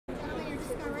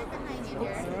All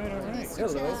right.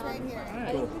 Hello. Right here. Hi.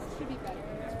 I think this should be better.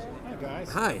 Hi, guys.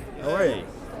 Hi, how are you?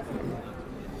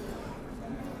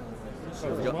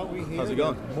 So from what we hear, How's it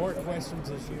going? more questions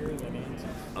this year than answers.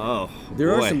 Oh,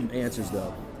 There boy. are some answers,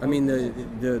 though. I mean,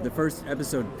 the first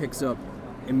episode picks up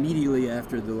immediately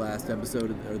after the last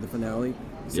episode or the finale,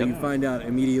 so Yep. you find out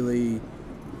immediately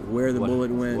where the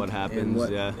bullet went, what happens,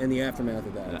 and the aftermath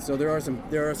of that. Yeah. So there are some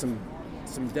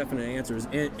definite answers,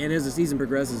 and as the season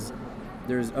progresses,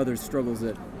 there's other struggles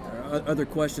that, other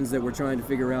questions that we're trying to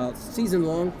figure out. Series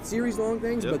long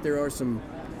things, Yep. but there are some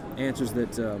answers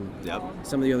that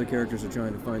some of the other characters are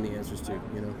trying to find the answers to.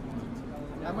 You know.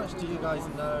 How much do you guys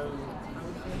know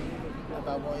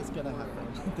about what is going to happen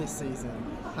this season?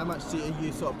 How much are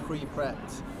you sort of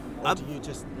pre-prepped, or do you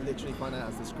just literally find out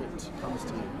as the script comes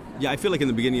to you? Yeah, I feel like in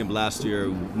the beginning of last year,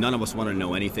 none of us wanted to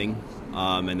know anything,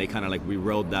 and they kind of like we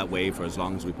rode that wave for as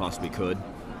long as we possibly could,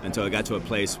 until it got to a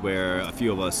place where a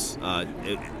few of us,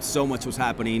 so much was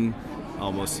happening,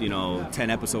 almost 10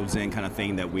 episodes in kind of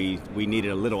thing, that we needed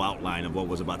a little outline of what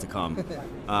was about to come.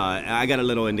 I got a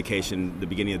little indication the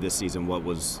beginning of this season what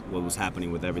was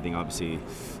happening with everything, obviously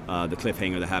the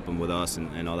cliffhanger that happened with us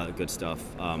and all that good stuff.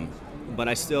 But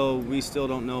we still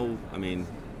don't know. I mean,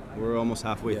 we're almost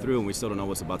halfway through and we still don't know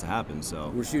what's about to happen. So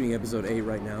We're shooting episode 8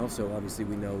 right now, so obviously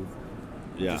we know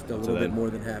just a little bit more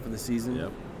than half of the season.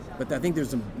 Yep. But I think there's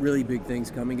some really big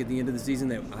things coming at the end of the season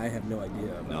that I have no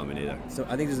idea about. No, me neither. So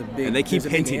I think there's a big... And they keep there's a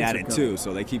big hinting at answer it coming. too,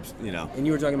 so they keep, And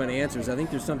you were talking about answers. I think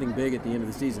there's something big at the end of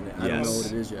the season. I don't know what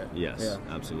it is yet. Yes, Yeah.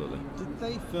 absolutely. Did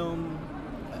they film?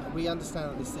 We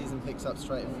understand that this season picks up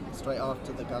straight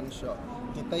after the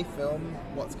gunshot. Did they film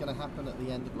what's going to happen at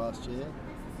the end of last year?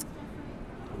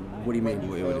 What do you mean?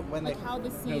 When they, How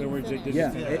the scene In other words, they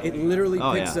finished. did it literally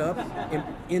Oh, picks yeah. up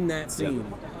in that scene.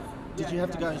 did you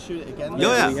have to go and shoot it again? Yeah, we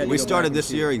had yeah. to We go started back and this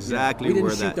shoot. year exactly We didn't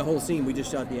where shoot that the whole scene. We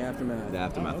just shot the aftermath. the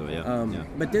aftermath of it. Yeah.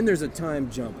 But then there's a time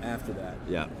jump after that.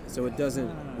 Yeah. So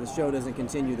the show doesn't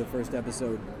continue the first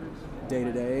episode day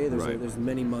to day. Right. There's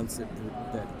many months that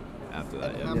After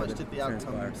that, yeah. How much did the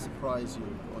transpire. outcome surprise you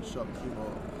or shock you?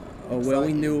 Oh, Or well, we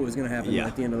excite knew you? it was going to happen Yeah.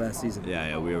 at the end of last season.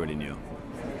 Yeah, we already knew.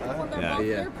 Well, they're Yeah. both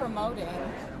Yeah. here promoting.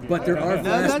 But there are flashbacks.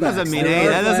 That doesn't mean There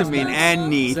are that doesn't mean flashbacks.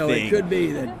 anything. So it could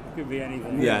be that Could be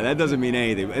anything. Yeah, that doesn't mean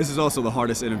anything. This is also the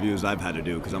hardest interviews I've had to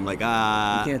do because I'm like, You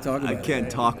can't talk I about can't it.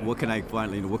 talk. What can I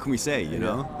finally? What can we say? You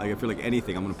know, like I feel like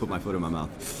anything, I'm gonna put my foot in my mouth.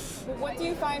 What do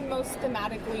you find most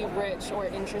thematically rich or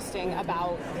interesting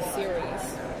about the series?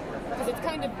 Because it's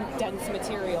kind of dense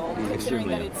material, considering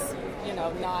Extremely. that it's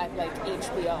not like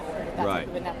HBO or that type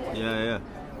of a network.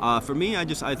 Yeah. For me, I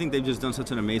think they've just done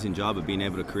such an amazing job of being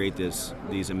able to create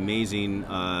these amazing,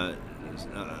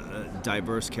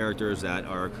 diverse characters that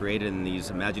are created in these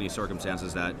imaginary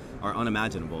circumstances that are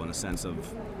unimaginable in a sense of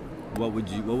what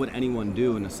would anyone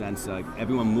do in a sense like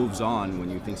everyone moves on when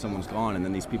you think someone's gone, and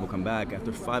then these people come back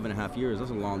after 5.5 years.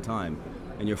 That's a long time,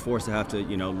 and you're forced to have to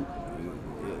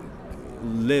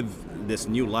live this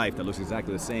new life that looks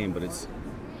exactly the same, but it's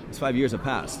 5 years have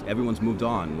passed. Everyone's moved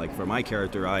on. Like for my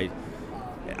character, I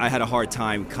had a hard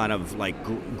time kind of like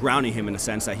grounding him in the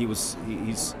sense that he's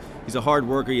a hard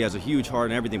worker. He has a huge heart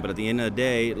and everything, but at the end of the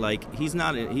day, like he's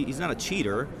not a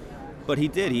cheater. But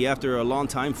he after a long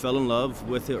time fell in love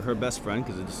with her best friend,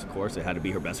 because of course it had to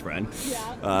be her best friend,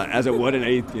 as it would in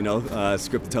a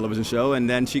scripted television show. And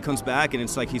then she comes back, and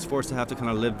it's like he's forced to have to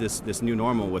kind of live this new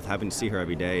normal with having to see her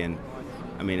every day. And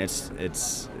I mean,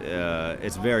 it's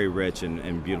very rich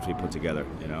and beautifully put together,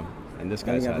 And this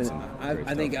guy's had some.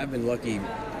 I think I've been lucky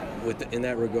in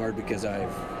that regard because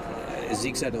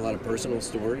Zeke's had a lot of personal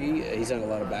story. He's had a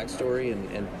lot of backstory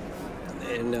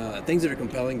and things that are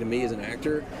compelling to me as an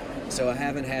actor. So I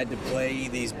haven't had to play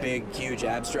these big, huge,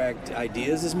 abstract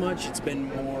ideas as much. It's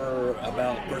been more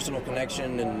about personal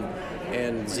connection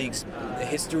and Zeke's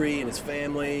history and his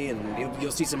family, and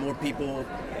you'll see some more people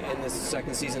in this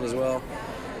second season as well.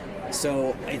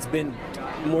 So it's been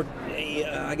more,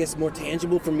 I guess, more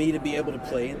tangible for me to be able to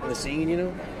play in the scene,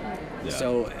 Yeah.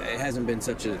 So it hasn't been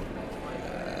such a,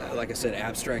 like I said,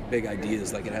 abstract big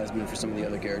ideas like it has been for some of the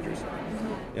other characters.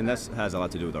 And that has a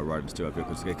lot to do with our writers too,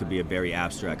 because it could be a very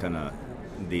abstract kind of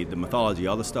the mythology,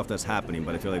 all the stuff that's happening.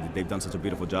 But I feel like they've done such a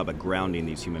beautiful job at grounding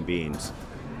these human beings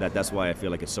that's why I feel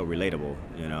like it's so relatable.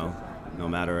 No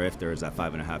matter if there is that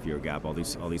 5.5 year gap, all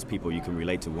these people you can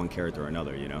relate to one character or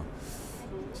another.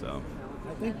 So.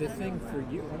 I think the thing for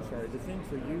you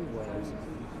was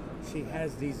she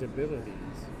has these abilities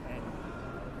and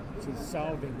she's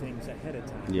solving things ahead of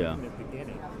time in the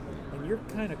beginning. And you're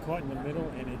kind of caught in the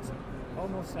middle, and it's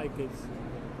almost like it's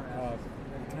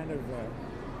kind of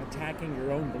attacking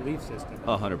your own belief system.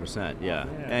 100%, yeah.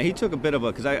 And he took a bit of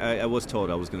a, because I was told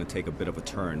I was going to take a bit of a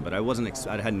turn, but I wasn't.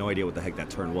 I had no idea what the heck that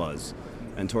turn was.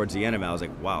 And towards the end of it, I was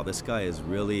like, wow, this guy is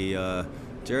really.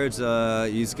 Jared's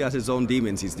he's got his own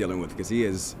demons he's dealing with, because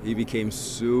he became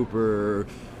super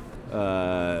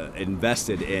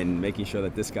invested in making sure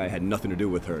that this guy had nothing to do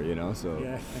with her, you know.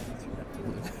 So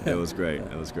it was great.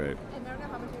 It was great. And I don't know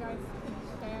how much you guys can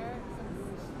share, since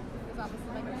there's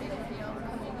obviously like a big reveal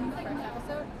coming in the first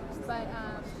episode, but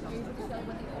are you able to share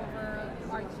what the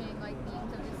overarching like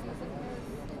themes of this season is,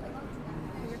 like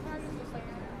for your characters, just like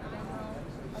in general,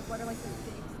 like what are like the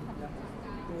stakes kind of?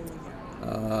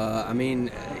 I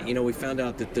mean, you know, we found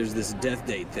out that there's this death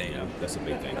date thing. Yeah, that's a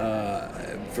big thing.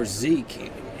 For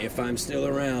Zeke, if I'm still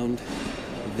around,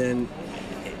 then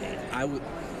I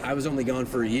was only gone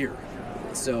for a year.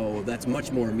 So that's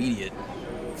much more immediate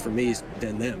for me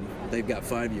than them. They've got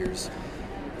 5 years.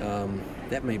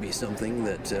 That may be something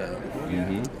that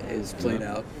is played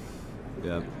out.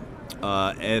 Yeah.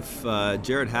 If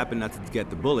Jared happened not to get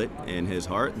the bullet in his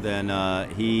heart, then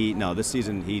this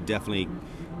season he definitely,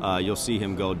 you'll see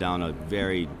him go down a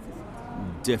very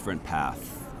different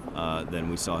path than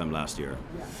we saw him last year.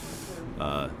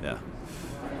 Yeah.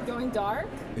 Going dark?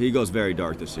 He goes very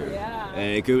dark this year. Yeah.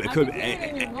 And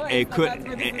it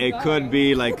could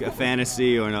be like a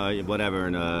fantasy or whatever,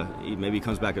 and maybe he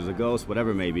comes back as a ghost, whatever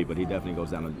it may be, but he definitely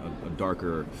goes down a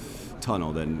darker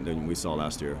tunnel than we saw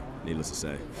last year, needless to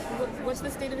say. What's the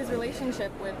state of his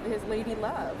relationship with his lady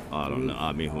love? I don't know.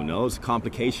 I mean, who knows?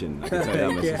 Complication. I can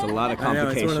tell you that. It's a lot of complication.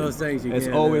 I know, it's one of those things it's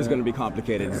always going to be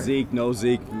complicated. Zeke, no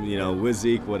Zeke, you know, with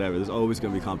Zeke, whatever. There's always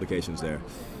going to be complications there.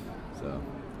 So.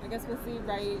 I guess we'll see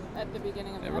right at the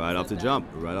beginning of the right off the jump.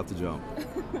 Right off the jump. Did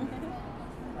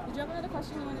you have another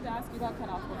question you wanted to ask? You got cut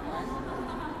off before.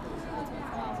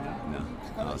 No.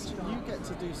 Do you get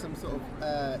to do some sort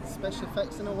of special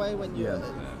effects in a way when you?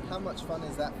 How much fun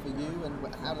is that for you,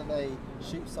 and how do they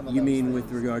shoot some of those? You mean things?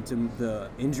 with regard to the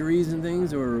injuries and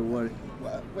things, or what?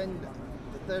 When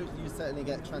you certainly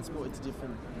get transported to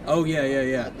different. Oh yeah.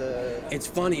 It's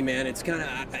funny, man. It's kind of,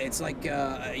 it's like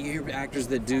you hear actors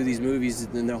that do these movies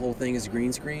and the whole thing is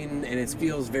green screen, and it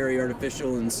feels very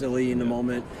artificial and silly in the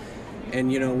moment.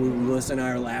 And you know, Melissa and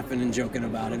I are laughing and joking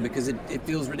about it because it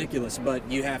feels ridiculous, but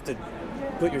you have to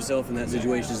put yourself in that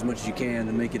situation as much as you can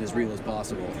and make it as real as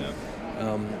possible.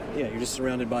 You're just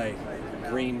surrounded by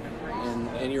green,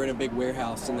 and you're in a big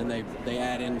warehouse, and then they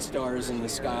add in stars in the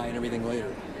sky and everything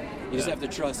later. You just have to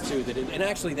trust too that and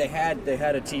actually they had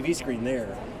a TV screen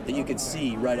there that you could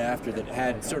see right after that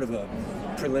had sort of a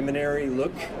preliminary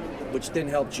look, which then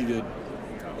helped you to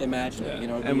imagine it, you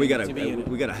know. And we got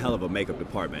a hell of a makeup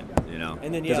department, you know.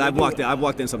 Because I've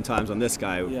walked in sometimes on this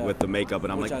guy with the makeup,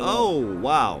 and I'm like, oh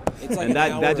wow, and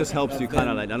that just helps you kind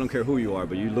of like, I don't care who you are,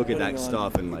 but you look at that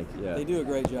stuff and like, they do a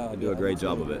great job. They do a great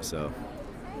job of it. So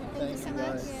Thank you so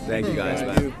much. thank you guys.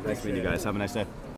 Nice meeting you guys. Have a nice day.